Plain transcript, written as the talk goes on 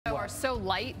so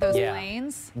light, those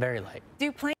planes. Very light.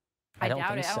 Do planes? I doubt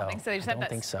it. I don't think so. They just I have don't that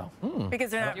think so.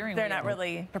 Because they're not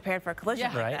really prepared for a collision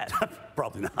like right? that.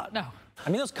 Probably not. No. I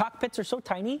mean, those cockpits are so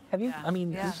tiny. Have you? Yeah. I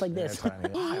mean, just like this.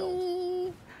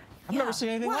 I've never seen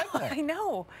anything like that. I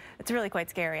know. It's really quite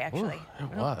scary, actually.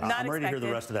 It was. I'm ready to hear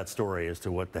the rest of that story as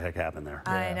to what the heck happened there.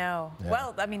 I know. Yeah.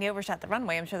 Well, I mean, he overshot the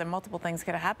runway. I'm sure there are multiple things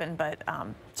could have happened, but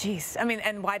geez. I mean,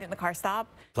 and why didn't the car stop?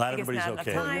 Glad everybody's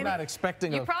okay. You're not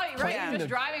expecting You're probably right. You're just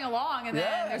driving along, and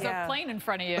then there's a plane in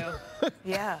front of you.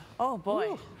 Yeah. Oh,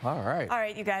 boy. Ooh. All right. All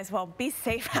right, you guys. Well, be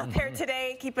safe out there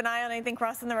today. Keep an eye on anything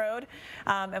crossing the road,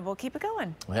 and we'll keep it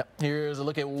going. Yep. Here's a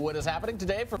look at what is happening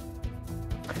today.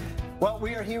 Well,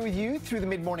 we are here with you through the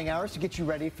mid-morning hours to get you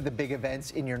ready for the big events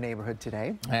in your neighborhood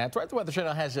today. That's right. The Weather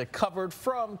Channel has you covered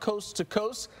from coast to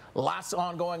coast. Lots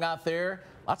ongoing out there.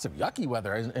 Lots of yucky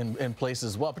weather in places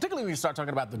as well, particularly when you start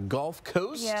talking about the Gulf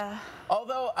Coast. Yeah.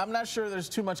 Although I'm not sure there's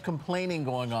too much complaining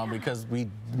going on because we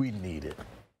need it.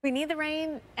 We need the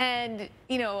rain, and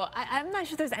you know, I'm not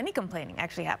sure there's any complaining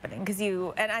actually happening because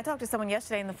and I talked to someone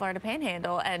yesterday in the Florida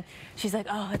Panhandle, and she's like,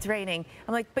 "Oh, it's raining."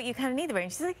 I'm like, "But you kind of need the rain."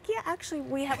 She's like, "Yeah, actually,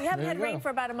 we haven't had rain for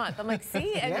about a month." I'm like,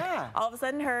 "See," and all of a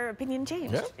sudden her opinion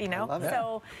changed. Yep. You know,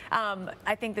 so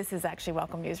I think this is actually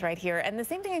welcome news right here, and the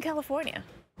same thing in California.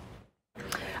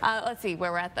 Let's see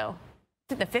where we're at though.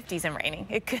 In the 50s and raining.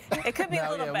 It could be a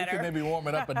little better. We could maybe warm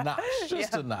it up a notch,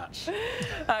 just a notch. All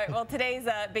right, well, today's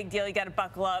a big deal. You got to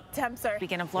buckle up. Temps are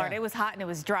speaking of Florida. It was hot and it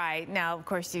was dry. Now, of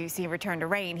course, you see a return to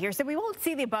rain here. So we won't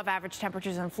see the above average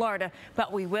temperatures in Florida,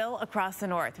 but we will across the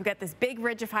north. We've got this big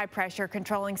ridge of high pressure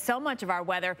controlling so much of our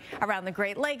weather around the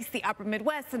Great Lakes, the upper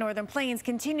Midwest, the northern plains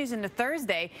continues into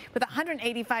Thursday with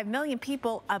 185 million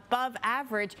people above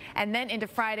average. And then into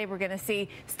Friday, we're going to see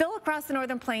still across the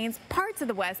northern plains, parts of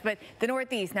the west, but the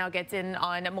Northeast now gets in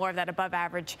on more of that above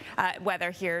average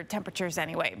weather here, temperatures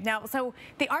anyway. Now, so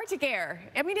the Arctic air,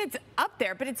 I mean, it's up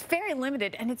there, but it's very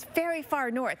limited and it's very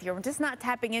far north. You're just not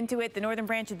tapping into it. The northern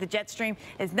branch of the jet stream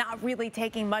is not really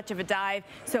taking much of a dive,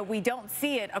 so we don't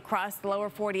see it across the lower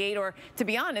 48 or, to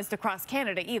be honest, across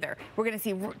Canada either. We're going to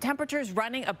see temperatures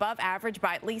running above average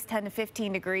by at least 10 to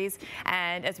 15 degrees,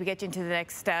 and as we get into the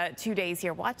next 2 days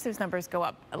here, watch those numbers go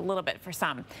up a little bit for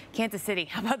some. Kansas City,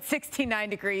 about 69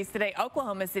 degrees today.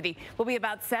 Oklahoma City will be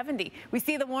about 70. We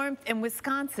see the warmth in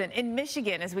Wisconsin, in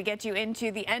Michigan as we get you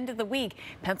into the end of the week.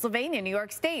 Pennsylvania, New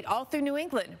York State, all through New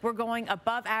England, we're going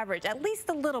above average, at least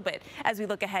a little bit as we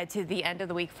look ahead to the end of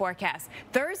the week forecast.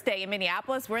 Thursday in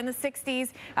Minneapolis, we're in the 60s.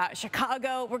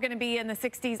 Chicago, we're going to be in the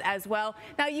 60s as well.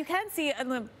 Now, you can see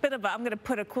a bit of I'm going to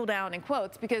put a cool down in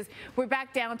quotes because we're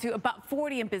back down to about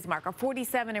 40 in Bismarck or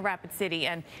 47 in Rapid City,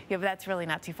 and that's really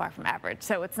not too far from average.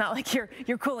 So it's not like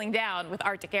you're cooling down with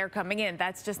Arctic air coming in.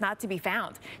 That's just not to be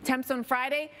found. Temps on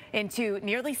Friday into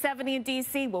nearly 70 in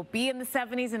D.C. We'll be in the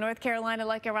 70s in North Carolina,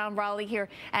 like around Raleigh here,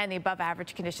 and the above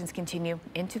average conditions continue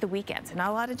into the weekend. So not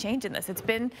a lot of change in this. It's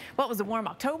been, what was a warm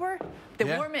October? The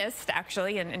warmest,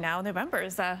 actually, and now November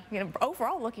is,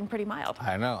 overall looking pretty mild.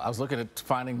 I know. I was looking at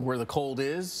finding where the cold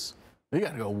is. You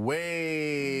got to go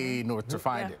way north to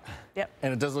find it. Yep.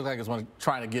 And it does look like it's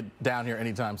trying to get down here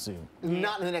anytime soon.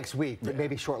 Not in the next week, but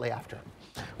maybe shortly after.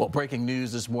 Well, breaking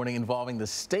news this morning involving the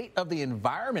state of the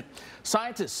environment.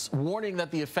 Scientists warning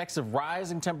that the effects of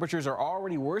rising temperatures are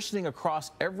already worsening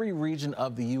across every region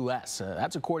of the U.S.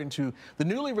 That's according to the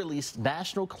newly released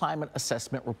National Climate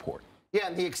Assessment Report. Yeah,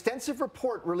 and the extensive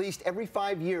report released every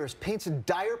 5 years paints a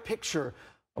dire picture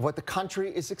of what the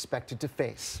country is expected to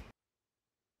face.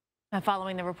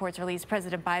 Following the report's release,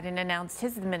 President Biden announced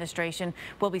his administration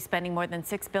will be spending more than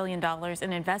 $6 billion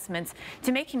in investments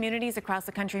to make communities across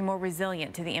the country more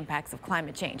resilient to the impacts of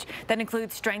climate change. That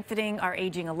includes strengthening our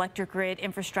aging electric grid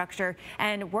infrastructure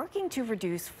and working to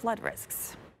reduce flood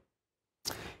risks.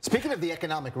 Speaking of the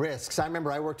economic risks, I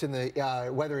remember I worked in the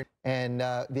weather, and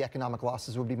the economic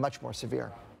losses would be much more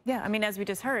severe. Yeah, I mean, as we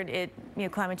just heard,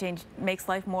 climate change makes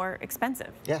life more expensive.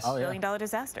 Yes. Billion-dollar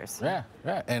disasters. Yeah,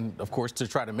 and of course, to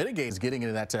try to mitigate is getting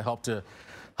into that to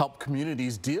help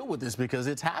communities deal with this because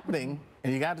it's happening,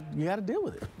 and you got to deal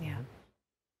with it. Yeah.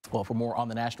 Well, for more on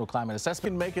the National Climate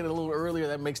Assessment, make it a little earlier.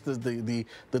 That makes the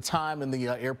time in the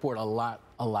airport a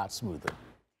lot smoother.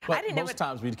 But most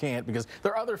times we can't because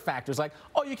there are other factors like,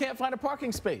 oh, you can't find a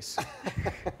parking space.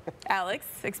 Alex,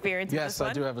 experience with this one?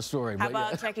 Yes, I do have a story. How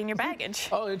about checking your baggage?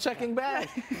 Oh, and checking bag.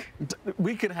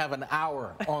 We could have an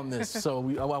hour on this, so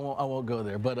I won't go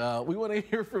there. But we want to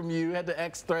hear from you. Head to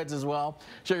X Threads as well.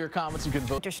 Share your comments. You can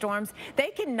vote. Winter storms, they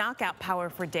can knock out power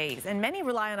for days, and many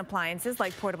rely on appliances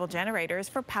like portable generators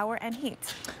for power and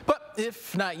heat. But But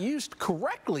if not used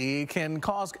correctly, it can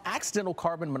cause accidental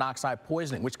carbon monoxide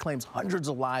poisoning, which claims hundreds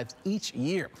of lives each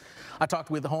year. I talked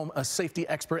with home safety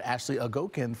expert Ashley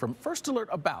Agokin from First Alert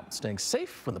about staying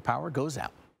safe when the power goes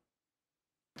out.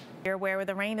 You're aware where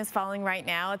the rain is falling right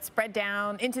now. It's spread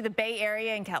down into the Bay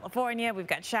Area in California. We've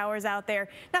got showers out there.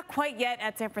 Not quite yet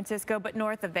at San Francisco, but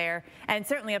north of there, and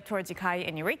certainly up towards Ukiah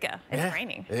and Eureka. It's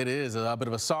raining. It is a bit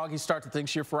of a soggy start to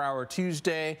things here for our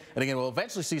Tuesday. And again, we'll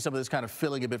eventually see some of this kind of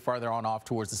filling a bit farther on off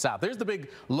towards the south. There's the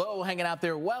big low hanging out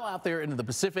there, well out there into the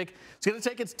Pacific. It's going to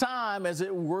take its time as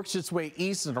it works its way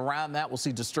east, and around that we'll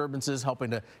see disturbances helping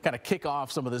to kind of kick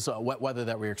off some of this wet weather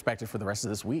that we're expected for the rest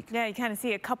of this week. Yeah, you kind of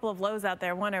see a couple of lows out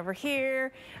there, one over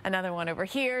here, another one over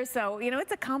here. So, you know,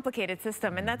 it's a complicated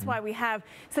system, and that's why we have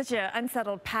such an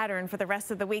unsettled pattern for the rest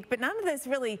of the week. But none of this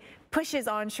really pushes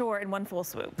onshore in one full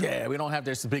swoop. Yeah, we don't have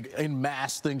this big en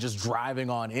masse thing just driving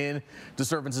on in.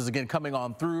 Disturbances, again, coming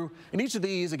on through. And each of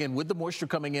these, again, with the moisture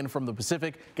coming in from the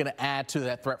Pacific, going to add to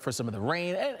that threat for some of the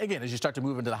rain. And again, as you start to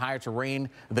move into the higher terrain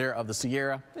there of the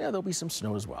Sierra, yeah, there'll be some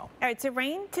snow as well. All right, so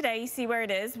rain today, you see where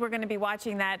it is. We're going to be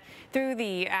watching that through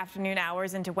the afternoon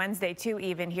hours into Wednesday, too,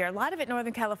 even here. A lot of it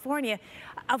Northern California,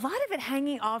 a lot of it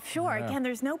hanging offshore. Yeah. Again,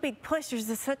 there's no big push. There's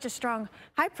such a strong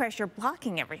high pressure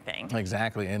blocking everything.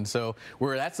 Exactly. And so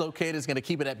where that's located is going to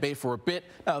keep it at bay for a bit.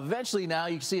 Now, eventually now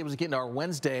you can see it was getting our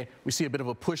Wednesday. We see a bit of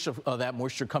a push of that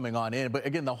moisture coming on in. But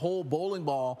again, the whole bowling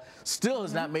ball still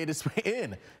has not made its way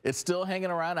in. It's still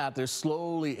hanging around out there,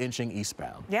 slowly inching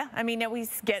eastbound. Yeah, I mean, now we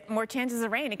get more chances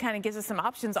of rain. It kind of gives us some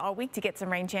options all week to get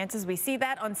some rain chances. We see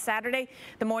that on Saturday.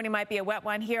 The morning might be a wet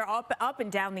one here, up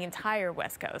and down the entire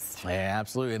West Coast. Yeah,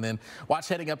 absolutely. And then watch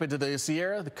heading up into the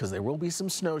Sierra, because there will be some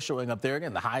snow showing up there.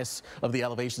 Again, the highest of the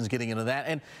elevations getting into that.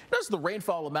 And notice the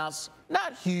rainfall amounts,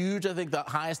 not huge. I think the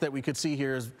highest that we could see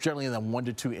here is generally in the 1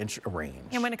 to 2 inch range.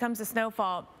 And when it comes to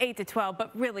snowfall, 8 to 12,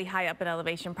 but really high up in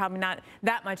elevation, probably not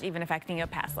that much even affecting a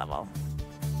pass level.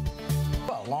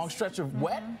 Well, long stretch of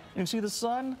wet. You see the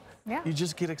sun. Yeah. You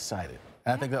just get excited.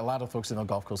 And I think that a lot of folks in the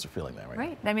Gulf Coast are feeling that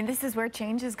right now. I mean, this is where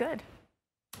change is good.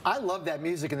 I love that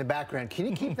music in the background. Can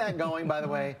you keep that going, by the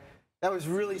way? That was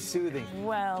really soothing.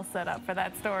 Well set up for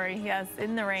that story. Yes,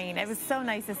 in the rain. It was so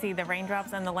nice to see the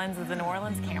raindrops on the lens of the New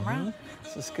Orleans camera.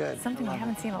 This is good. Something we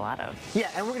haven't seen a lot of.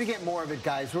 Yeah, and we're going to get more of it,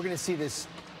 guys. We're going to see this.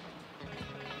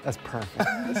 That's perfect.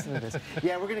 Listen to this.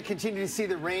 Yeah, we're going to continue to see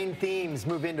the rain themes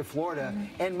move into Florida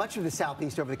and much of the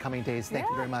southeast over the coming days. Thank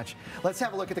you very much. Let's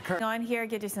have a look at the current. On here,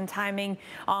 get you some timing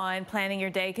on planning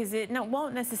your day, because it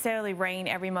won't necessarily rain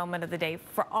every moment of the day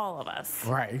for all of us.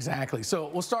 Right, exactly. So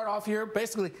we'll start off here,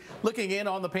 basically looking in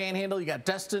on the Panhandle. You got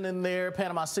Destin in there,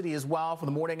 Panama City as well for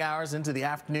the morning hours into the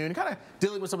afternoon. Kind of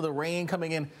dealing with some of the rain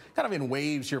coming in, kind of in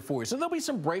waves here for you. So there'll be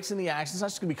some breaks in the action. It's not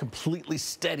just going to be completely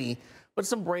steady, but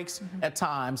some breaks at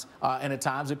times, and at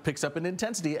times it picks up in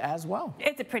intensity as well.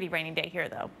 It's a pretty rainy day here,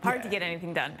 though. Hard to get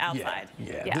anything done outside.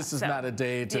 Yeah. This is not a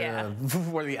day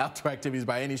for the outdoor activities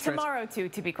by any stretch. Tomorrow, too,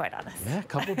 to be quite honest. Yeah, a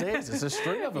couple days. It's a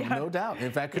string of them, no doubt.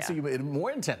 In fact, could see it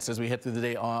more intense as we head through the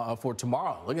day for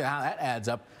tomorrow. Look at how that adds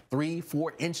up.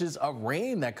 3-4 inches of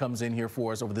rain that comes in here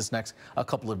for us over this next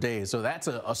couple of days. So that's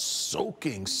a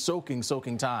soaking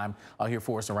time here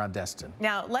for us around Destin.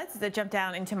 Now, let's jump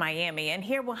down into Miami. And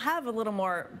here we'll have a little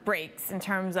more breaks in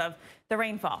terms of the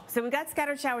rainfall. So we've got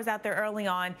scattered showers out there early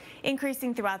on,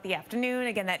 increasing throughout the afternoon.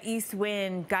 Again, that east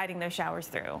wind guiding those showers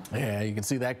through. Yeah, you can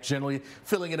see that generally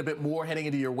filling in a bit more heading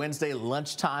into your Wednesday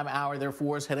lunchtime hour there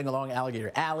for us, heading along Alligator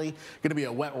Alley. Going to be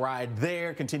a wet ride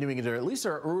there, continuing into at least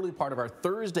our early part of our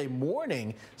Thursday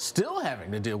morning, still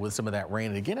having to deal with some of that rain.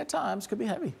 And again, at times, could be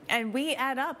heavy. And we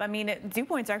add up. I mean, dew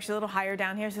points are actually a little higher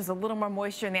down here, so there's a little more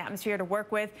moisture in the atmosphere to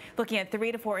work with. Looking at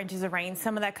 3 to 4 inches of rain,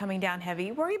 some of that coming down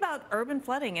heavy. Worry about urban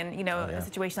flooding and, a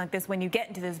situation like this when you get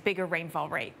into those bigger rainfall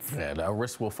rates. Yeah, a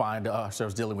risk we'll find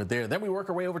ourselves dealing with there. Then we work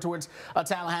our way over towards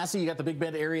Tallahassee. You got the Big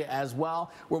Bend area as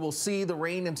well, where we'll see the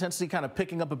rain intensity kind of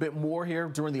picking up a bit more here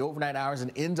during the overnight hours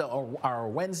and into our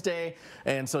Wednesday.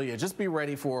 And so, yeah, just be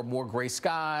ready for more gray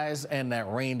skies and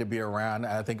that rain to be around.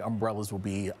 I think umbrellas will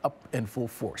be up in full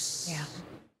force. Yeah.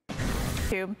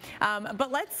 But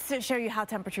let's show you how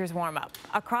temperatures warm up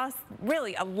across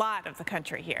really a lot of the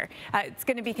country here. It's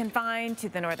going to be confined to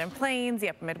the northern plains, the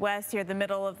upper Midwest, here the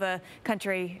middle of the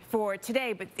country for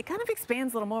today, but it kind of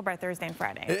expands a little more by Thursday and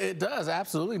Friday. It does,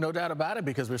 absolutely, no doubt about it,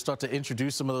 because we're starting to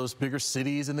introduce some of those bigger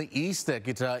cities in the east that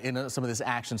get in some of this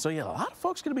action. So yeah, a lot of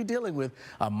folks going to be dealing with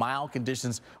mild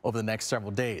conditions over the next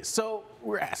several days. So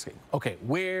we're asking, okay,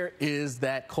 where is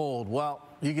that cold? Well,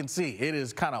 you can see it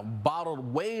is kind of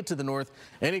bottled way to the north.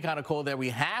 Any kind of cold that we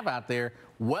have out there,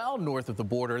 well north of the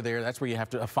border there, that's where you have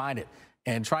to find it.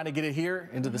 And trying to get it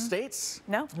here into the States?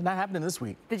 No. Not happening this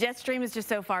week. The jet stream is just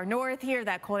so far north here.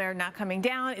 That cold air not coming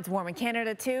down. It's warm in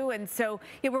Canada too. And so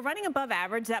yeah, we're running above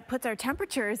average. That puts our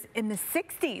temperatures in the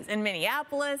 60s in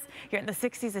Minneapolis. You're in the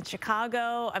 60s in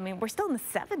Chicago. I mean, we're still in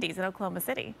the 70s in Oklahoma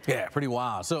City. Yeah, pretty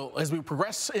wild. So as we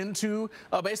progress into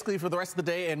basically for the rest of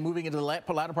the day and moving into the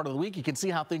latter part of the week, you can see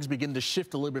how things begin to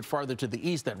shift a little bit farther to the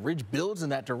east. That ridge builds in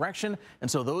that direction. And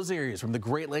so those areas from the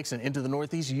Great Lakes and into the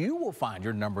Northeast, you will find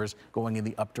your numbers going in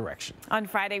the up direction. On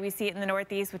Friday, we see it in the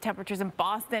Northeast with temperatures in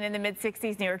Boston in the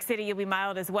mid-60s. New York City, you'll be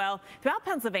mild as well. Throughout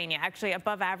Pennsylvania, actually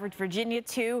above average. Virginia,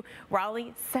 too.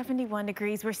 Raleigh, 71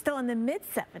 degrees. We're still in the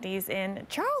mid-70s in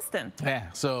Charleston.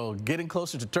 Yeah, so getting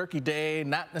closer to Turkey Day,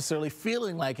 not necessarily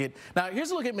feeling like it. Now,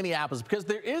 here's a look at Minneapolis, because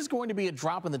there is going to be a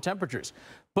drop in the temperatures.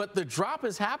 But the drop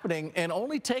is happening and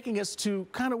only taking us to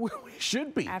kind of where we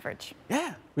should be. Average.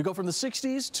 Yeah, we go from the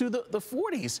 60s to the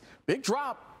 40s. Big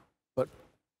drop, but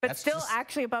still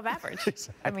actually above average.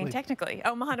 Exactly. I mean, technically.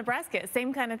 Omaha, Nebraska,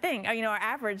 same kind of thing. You know, our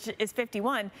average is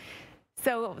 51.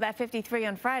 So that 53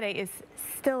 on Friday is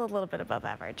still a little bit above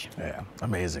average. Yeah,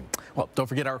 amazing. Well, don't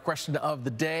forget our question of the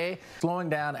day. Slowing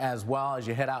down as well as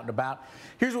you head out and about.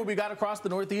 Here's what we got across the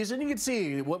Northeast, and you can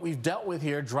see what we've dealt with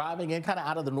here, driving in kind of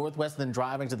out of the Northwest and then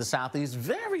driving to the Southeast.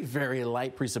 Very, very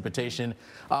light precipitation.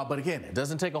 But again, it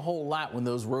doesn't take a whole lot when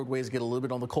those roadways get a little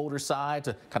bit on the colder side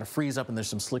to kind of freeze up, and there's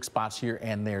some slick spots here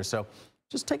and there. So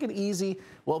just take it easy.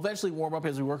 We'll eventually warm up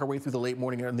as we work our way through the late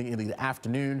morning or in the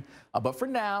afternoon. But for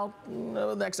now,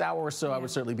 the next hour or so, I would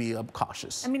certainly be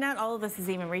cautious. I mean, not all of this is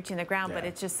even reaching the ground, but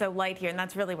it's just so light here, and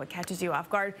that's really what catches you off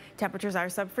guard. Temperatures are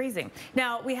sub-freezing.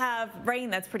 Now, we have rain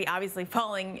that's pretty obviously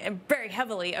falling very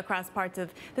heavily across parts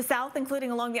of the south,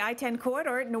 including along the I-10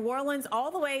 corridor, New Orleans, all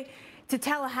the way to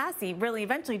Tallahassee, really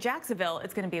eventually Jacksonville.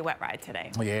 It's going to be a wet ride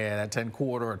today. Yeah, that 10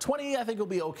 quarter, 20, I think will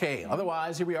be okay.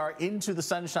 Otherwise, here we are into the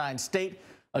Sunshine State.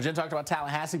 Jen talked about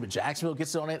Tallahassee, but Jacksonville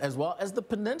gets on it, as well as the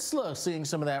peninsula, seeing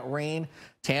some of that rain.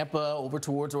 Tampa over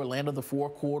towards Orlando, the 4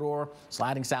 corridor,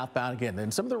 sliding southbound again.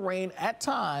 And some of the rain at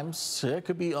times, it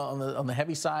could be on the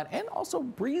heavy side, and also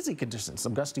breezy conditions.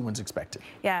 Some gusty winds expected.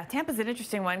 Yeah, Tampa's an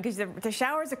interesting one because the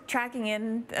showers are tracking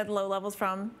in at low levels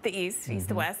from the east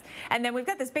to west. And then we've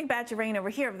got this big batch of rain over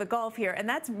here of the Gulf here, and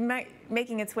that's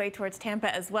making its way towards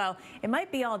Tampa as well. It might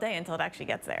be all day until it actually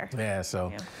gets there. Yeah,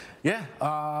 so,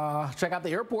 check out the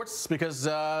airports, because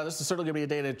this is certainly going to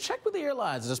be a day to check with the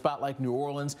airlines. It's a spot like New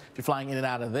Orleans, if you're flying in and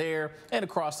out of there, and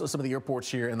across some of the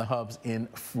airports here in the hubs in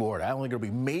Florida. I don't think it'll be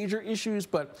major issues,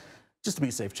 but just to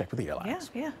be safe, check with the airlines.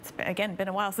 Yeah. It's again been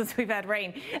a while since we've had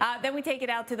rain. Then we take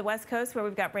it out to the West Coast, where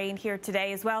we've got rain here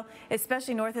today as well,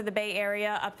 especially north of the Bay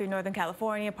Area, up through Northern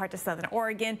California, parts of Southern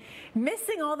Oregon,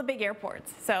 missing all the big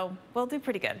airports. So we'll do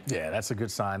pretty good. Yeah, that's a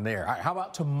good sign there. All right, how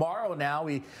about tomorrow now?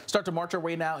 We start to march our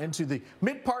way now into the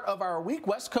mid part of our week.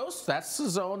 West Coast, that's the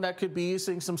zone that could be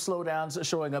seeing some slowdowns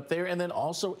showing up there, and then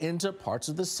also into parts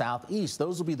of the Southeast.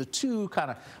 Those will be the two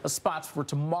kind of spots for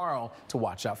tomorrow to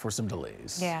watch out for some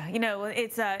delays. Yeah, you know,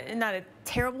 it's not a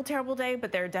terrible day,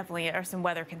 but there definitely are some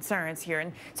weather concerns here.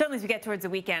 And certainly as we get towards the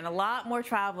weekend, a lot more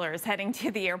travelers heading to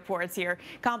the airports here,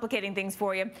 complicating things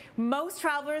for you. Most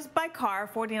travelers by car,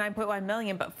 49.1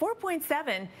 million, but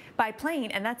 4.7 by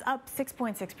plane, and that's up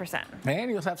 6.6%.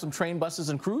 And you'll have some train, buses,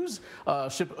 and cruise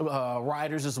ship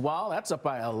riders as well. That's up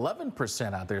by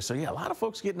 11% out there. So, yeah, a lot of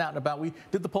folks getting out and about. We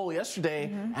did the poll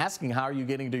yesterday asking how are you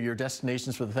getting to your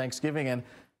destinations for the Thanksgiving, and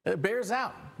it bears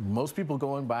out. Most people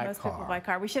going by car. Most people by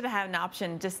car. We should have had an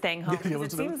option just staying home,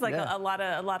 because it seems like a lot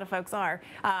of folks are.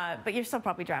 But you're still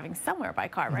probably driving somewhere by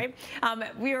car, right?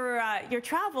 Your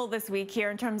travel this week here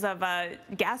in terms of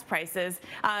gas prices,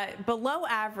 below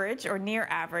average or near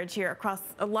average here across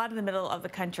a lot of the middle of the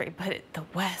country, but the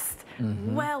West,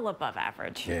 well above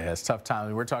average. Yeah, it's a tough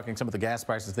time. We're talking some of the gas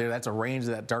prices there. That's a range of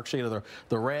that dark shade of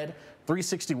the red,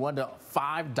 $3.61 to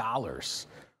 $5.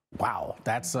 Wow,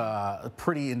 that's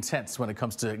pretty intense when it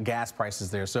comes to gas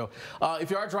prices there. So if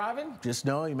you are driving, just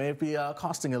know you may be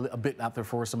costing a bit out there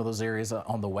for some of those areas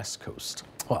on the West Coast.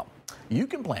 Well, you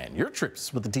can plan your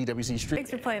trips with the TWC Street.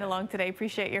 Thanks for playing along today.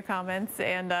 Appreciate your comments.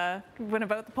 And we're going to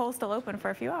vote the poll still open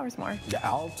for a few hours more.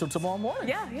 Yeah, till tomorrow morning.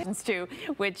 Yeah, it's true,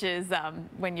 which is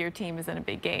when your team is in a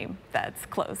big game that's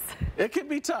close. It can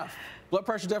be tough. Blood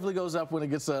pressure definitely goes up when it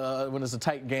gets when it's a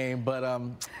tight game, but I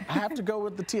have to go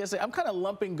with the TSA. I'm kind of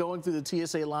lumping going through the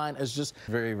TSA line as just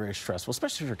very, very stressful,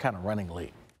 especially if you're kind of running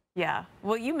late. Yeah.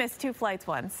 Well, you missed 2 flights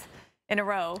once in a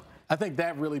row. I think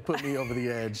that really put me over the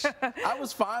edge. I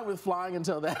was fine with flying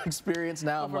until that experience.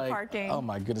 Now I'm like, parking, oh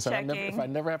my goodness, if I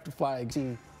never have to fly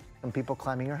again. Some people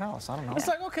climbing your house. I don't know. It's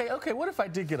like, okay, what if I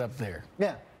did get up there?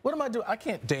 Yeah. What am I doing? I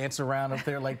can't dance around up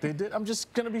there like they did. I'm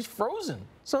just going to be frozen.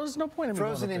 So there's no point in me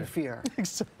Frozen going in up there. fear.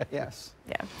 Exactly. Yes.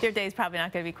 Yeah, your day's probably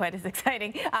not going to be quite as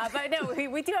exciting. But no,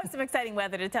 we do have some exciting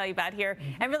weather to tell you about here.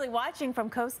 And really watching from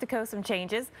coast to coast some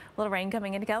changes. A little rain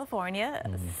coming into California.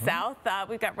 South,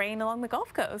 we've got rain along the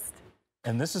Gulf Coast.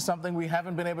 And this is something we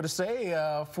haven't been able to say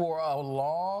for a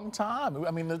long time.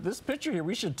 I mean, this picture here,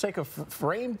 we should take a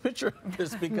framed picture of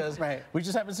this because we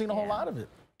just haven't seen a whole lot of it.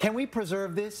 Can we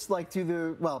preserve this like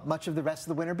through much of the rest of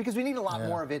the winter? Because we need a lot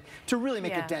more of it to really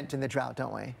make a dent in the drought,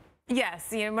 don't we? Yes,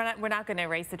 we're not going to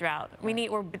erase the drought.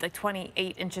 We're like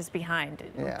 28 inches behind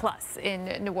plus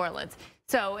in New Orleans.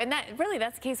 So, and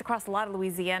that's the case across a lot of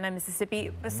Louisiana,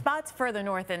 Mississippi, spots further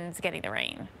north and it's getting the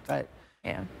rain. Right.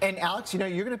 Yeah. And Alex, you're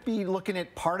going to be looking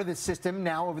at part of the system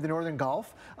now over the northern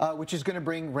Gulf, which is going to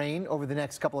bring rain over the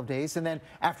next couple of days. And then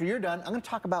after you're done, I'm going to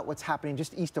talk about what's happening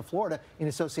just east of Florida in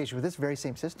association with this very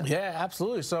same system. Yeah,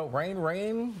 absolutely. So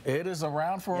rain, it is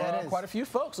around for quite a few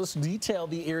folks. Let's detail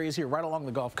the areas here right along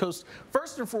the Gulf Coast.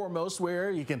 First and foremost,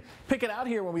 where you can pick it out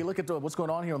here when we look at what's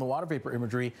going on here on the water vapor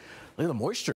imagery, look at the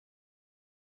moisture.